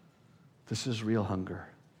 This is real hunger.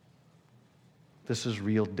 This is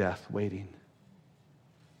real death waiting.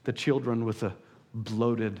 The children with a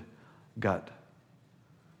bloated gut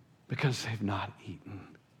because they've not eaten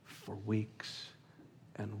for weeks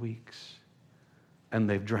and weeks, and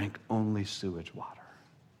they've drank only sewage water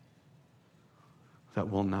that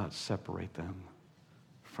will not separate them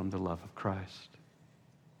from the love of Christ.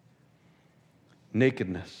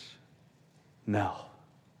 Nakedness, no.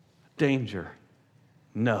 Danger,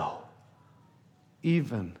 no.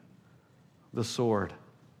 Even the sword.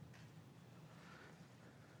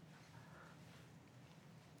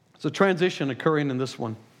 There's a transition occurring in this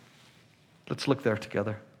one. Let's look there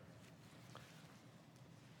together.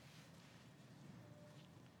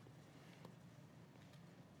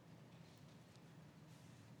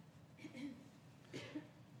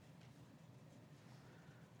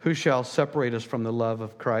 Who shall separate us from the love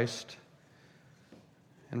of Christ?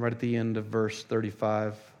 And right at the end of verse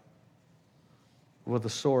 35, will the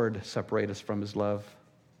sword separate us from His love?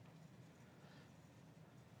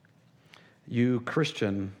 You,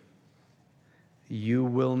 Christian, you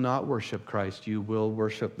will not worship Christ. You will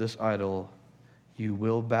worship this idol. You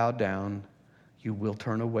will bow down. You will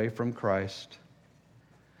turn away from Christ,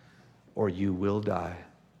 or you will die.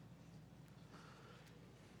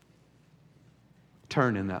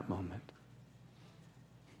 Turn in that moment.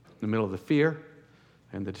 In the middle of the fear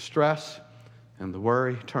and the distress and the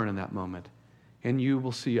worry, turn in that moment. And you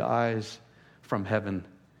will see eyes from heaven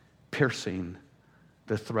piercing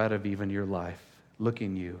the threat of even your life,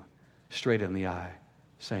 looking you straight in the eye,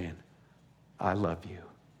 saying, I love you.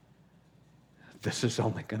 This is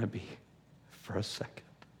only going to be for a second.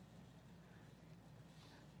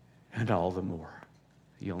 And all the more,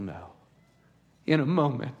 you'll know. In a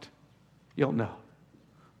moment, you'll know.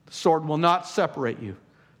 The sword will not separate you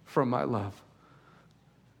from my love.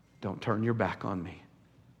 Don't turn your back on me.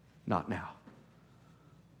 Not now.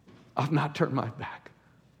 I've not turned my back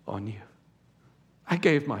on you. I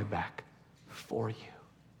gave my back for you.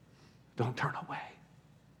 Don't turn away.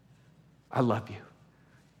 I love you.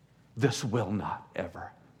 This will not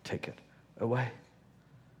ever take it away.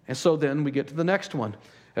 And so then we get to the next one.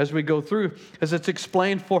 As we go through, as it's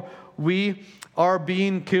explained, for we are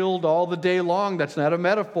being killed all the day long. That's not a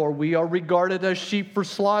metaphor. We are regarded as sheep for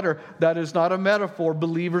slaughter. That is not a metaphor.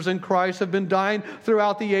 Believers in Christ have been dying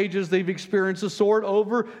throughout the ages. They've experienced the sword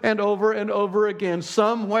over and over and over again.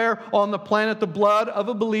 Somewhere on the planet, the blood of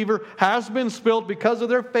a believer has been spilled because of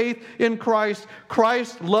their faith in Christ.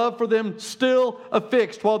 Christ's love for them still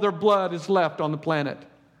affixed while their blood is left on the planet.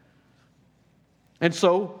 And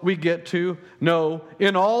so we get to know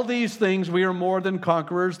in all these things we are more than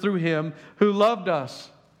conquerors through Him who loved us.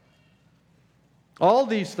 All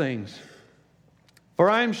these things. For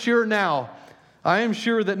I am sure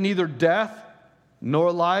that neither death,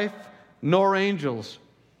 nor life, nor angels.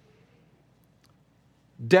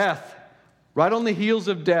 Death, right on the heels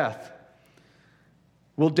of death.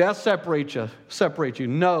 Will death separate you?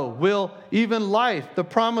 No. Will even life, the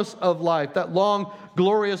promise of life, that long,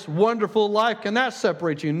 glorious, wonderful life, can that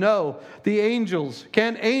separate you? No.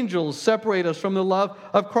 Can angels separate us from the love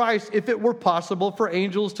of Christ if it were possible for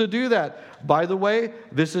angels to do that? By the way,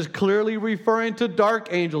 this is clearly referring to dark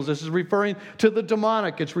angels. This is referring to the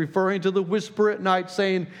demonic. It's referring to the whisper at night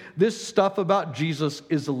saying, this stuff about Jesus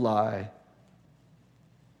is a lie.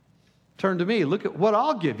 Turn to me. Look at what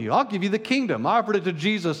I'll give you. I'll give you the kingdom. I offered it to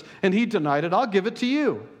Jesus and He denied it. I'll give it to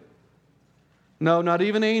you. No, not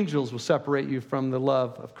even angels will separate you from the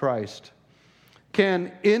love of Christ.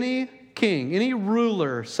 Can any king, any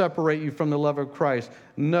ruler separate you from the love of Christ?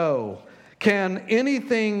 No. Can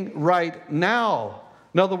anything right now,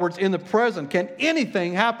 in other words, in the present, can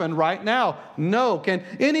anything happen right now? No. Can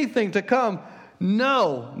anything to come?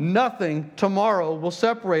 No. Nothing tomorrow will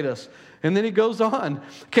separate us. And then he goes on,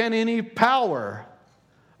 can any power?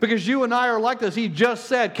 Because you and I are like this. He just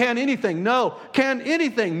said, can anything? No. Can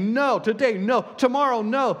anything? No. Today, no. Tomorrow,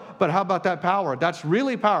 no. But how about that power? That's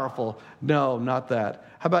really powerful. No, not that.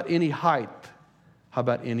 How about any height? How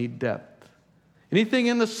about any depth? Anything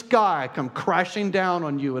in the sky come crashing down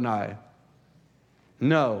on you and I?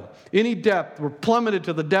 No. Any depth? We're plummeted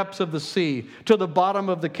to the depths of the sea, to the bottom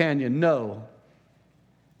of the canyon? No.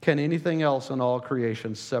 Can anything else in all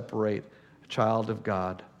creation separate a child of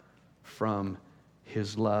God from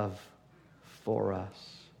His love for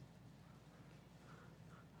us?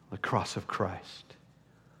 The cross of Christ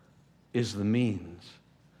is the means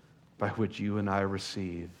by which you and I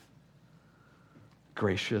receive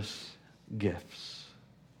gracious gifts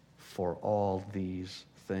for all these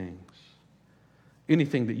things.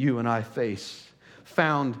 Anything that you and I face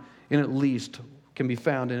can be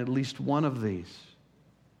found in at least one of these.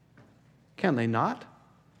 Can they not?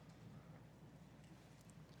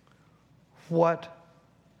 What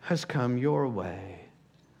has come your way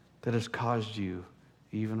that has caused you,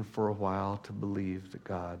 even for a while, to believe that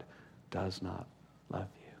God does not love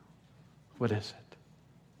you? What is it?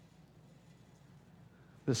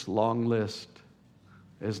 This long list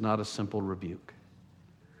is not a simple rebuke.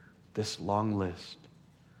 This long list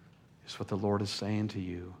is what the Lord is saying to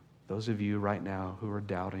you, those of you right now who are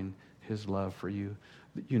doubting His love for you.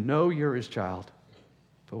 You know you're His child,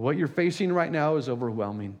 but what you're facing right now is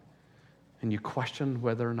overwhelming, and you question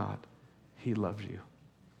whether or not He loves you.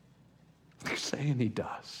 They're saying He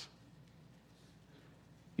does,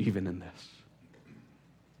 even in this.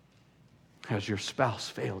 Has your spouse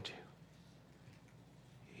failed you?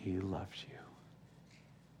 He loves you.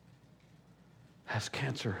 Has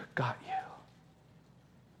cancer got you?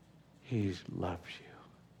 He loves you.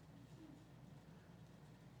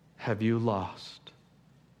 Have you lost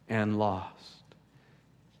and lost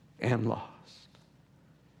and lost?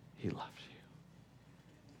 He loves you.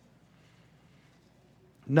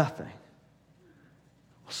 Nothing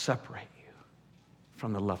will separate you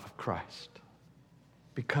from the love of Christ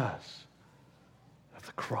because of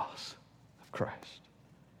the cross of Christ.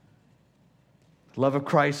 The love of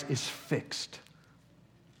Christ is fixed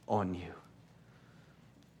on you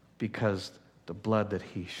because the blood that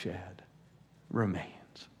He shed remains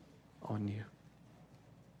on you.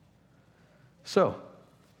 So,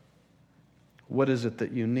 what is it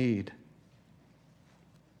that you need?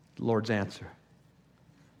 The Lord's answer.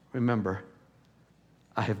 Remember,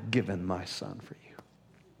 I have given my Son for you.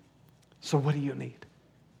 So what do you need?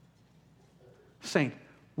 Saint,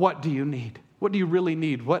 what do you need? What do you really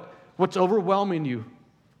need? What's overwhelming you?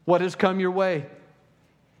 What has come your way?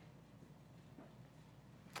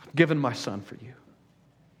 I've given my Son for you.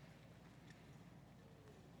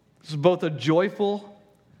 This is both a joyful,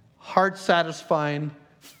 heart-satisfying,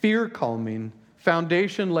 fear-calming,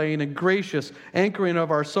 foundation-laying, and gracious anchoring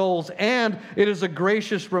of our souls. And it is a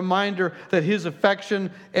gracious reminder that His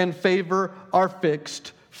affection and favor are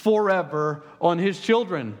fixed forever on His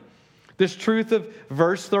children. This truth of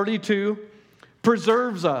verse 32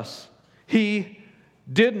 preserves us. He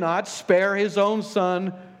did not spare his own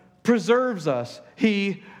son, preserves us.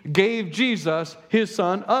 He gave Jesus, his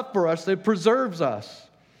son, up for us. It preserves us.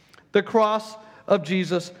 The cross of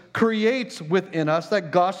Jesus creates within us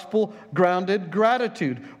that gospel-grounded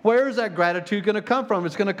gratitude. Where is that gratitude going to come from?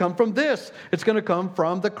 It's going to come from this. It's going to come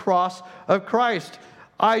from the cross of Christ.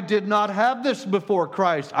 I did not have this before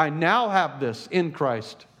Christ. I now have this in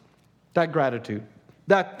Christ. That gratitude,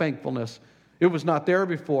 that thankfulness. It was not there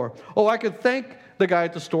before. Oh, I could thank the guy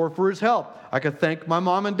at the store for his help. I could thank my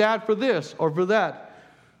mom and dad for this or for that.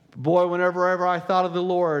 Boy, whenever I thought of the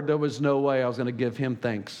Lord, there was no way I was going to give him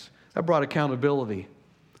thanks. That brought accountability.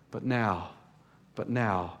 But now,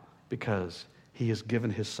 because he has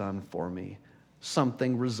given his son for me,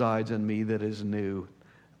 something resides in me that is new.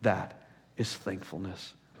 That is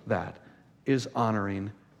thankfulness. That is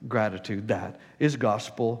honoring gratitude. That is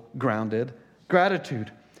gospel-grounded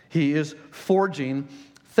gratitude. He is forging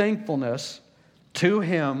thankfulness to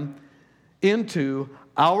him into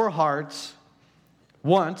our hearts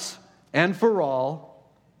once and for all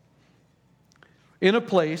in a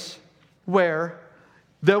place where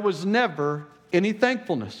there was never any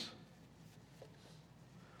thankfulness.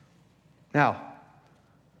 Now,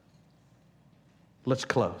 let's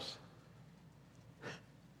close.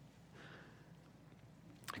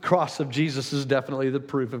 The cross of Jesus is definitely the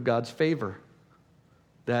proof of God's favor,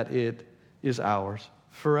 that it is ours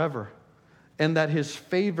forever, and that his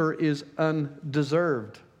favor is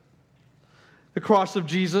undeserved. The cross of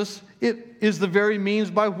Jesus, it is the very means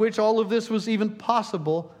by which all of this was even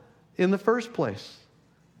possible in the first place.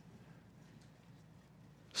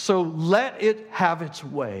 So let it have its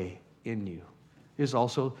way in you, is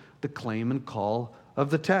also the claim and call of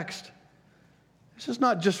the text. This is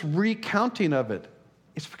not just recounting of it.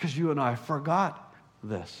 It's because you and I forgot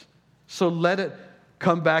this. So let it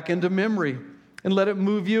come back into memory and let it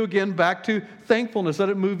move you again back to thankfulness. Let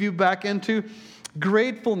it move you back into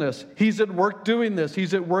gratefulness. He's at work doing this.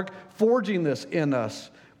 He's at work forging this in us.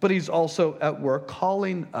 But he's also at work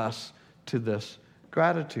calling us to this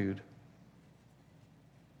gratitude.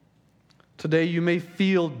 Today you may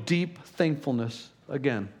feel deep thankfulness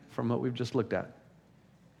again from what we've just looked at.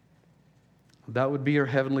 That would be your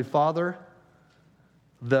Heavenly Father,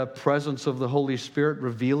 the presence of the Holy Spirit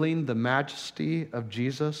revealing the majesty of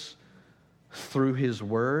Jesus through his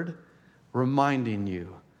word, reminding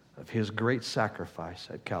you of his great sacrifice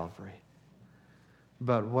at Calvary.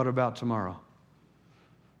 But what about tomorrow?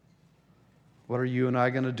 What are you and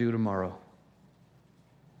I going to do tomorrow?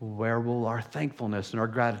 Where will our thankfulness and our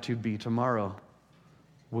gratitude be tomorrow?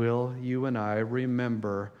 Will you and I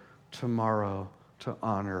remember tomorrow to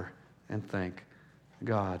honor and thank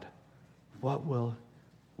God? What will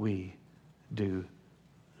we do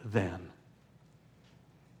then?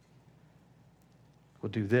 We'll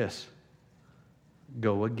do this.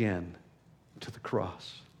 Go again to the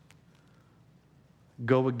cross.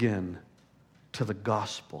 Go again to the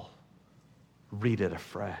gospel. Read it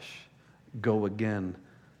afresh. Go again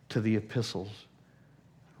to the epistles.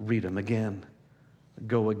 Read them again.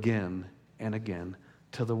 Go again and again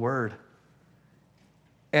to the Word.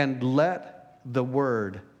 And let the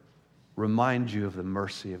Word remind you of the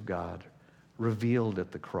mercy of God revealed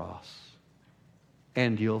at the cross.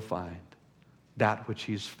 And you'll find that which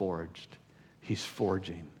he's forged, he's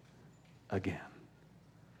forging again.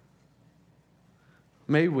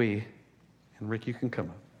 May we, and Rick, you can come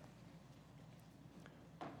up.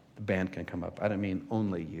 The band can come up. I don't mean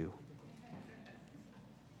only you.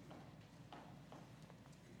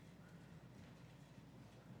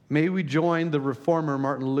 May we join the reformer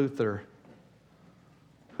Martin Luther,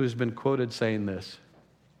 who's been quoted saying this: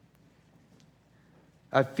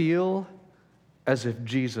 I feel as if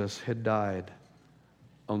Jesus had died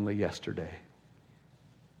only yesterday.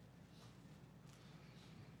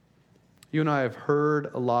 You and I have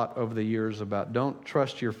heard a lot over the years about don't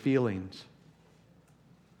trust your feelings.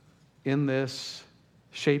 In this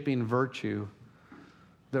shaping virtue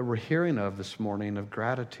that we're hearing of this morning of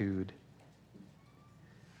gratitude,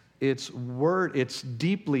 it's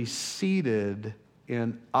deeply seated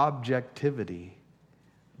in objectivity,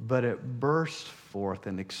 but it bursts forth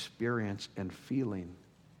in experience and feeling.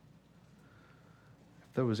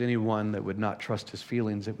 If there was anyone that would not trust his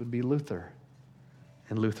feelings, it would be Luther.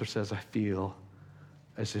 And Luther says, I feel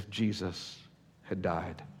as if Jesus had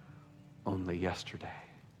died only yesterday.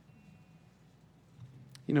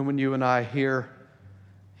 You know, when you and I hear,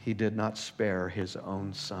 he did not spare his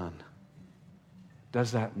own son,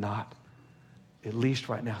 does that not, at least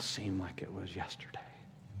right now, seem like it was yesterday?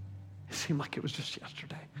 It seemed like it was just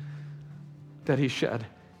yesterday that he shed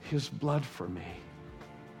his blood for me.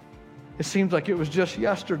 It seems like it was just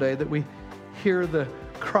yesterday that we hear the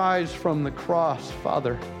cries from the cross,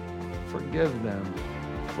 Father, forgive them,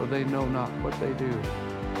 for they know not what they do.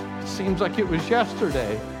 It seems like it was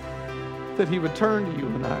yesterday that he would turn to you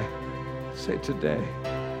and I, say, today,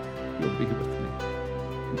 you'll be with me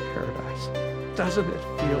in paradise. Doesn't it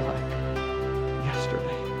feel like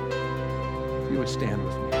yesterday? If you would stand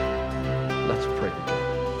with me, let's pray together.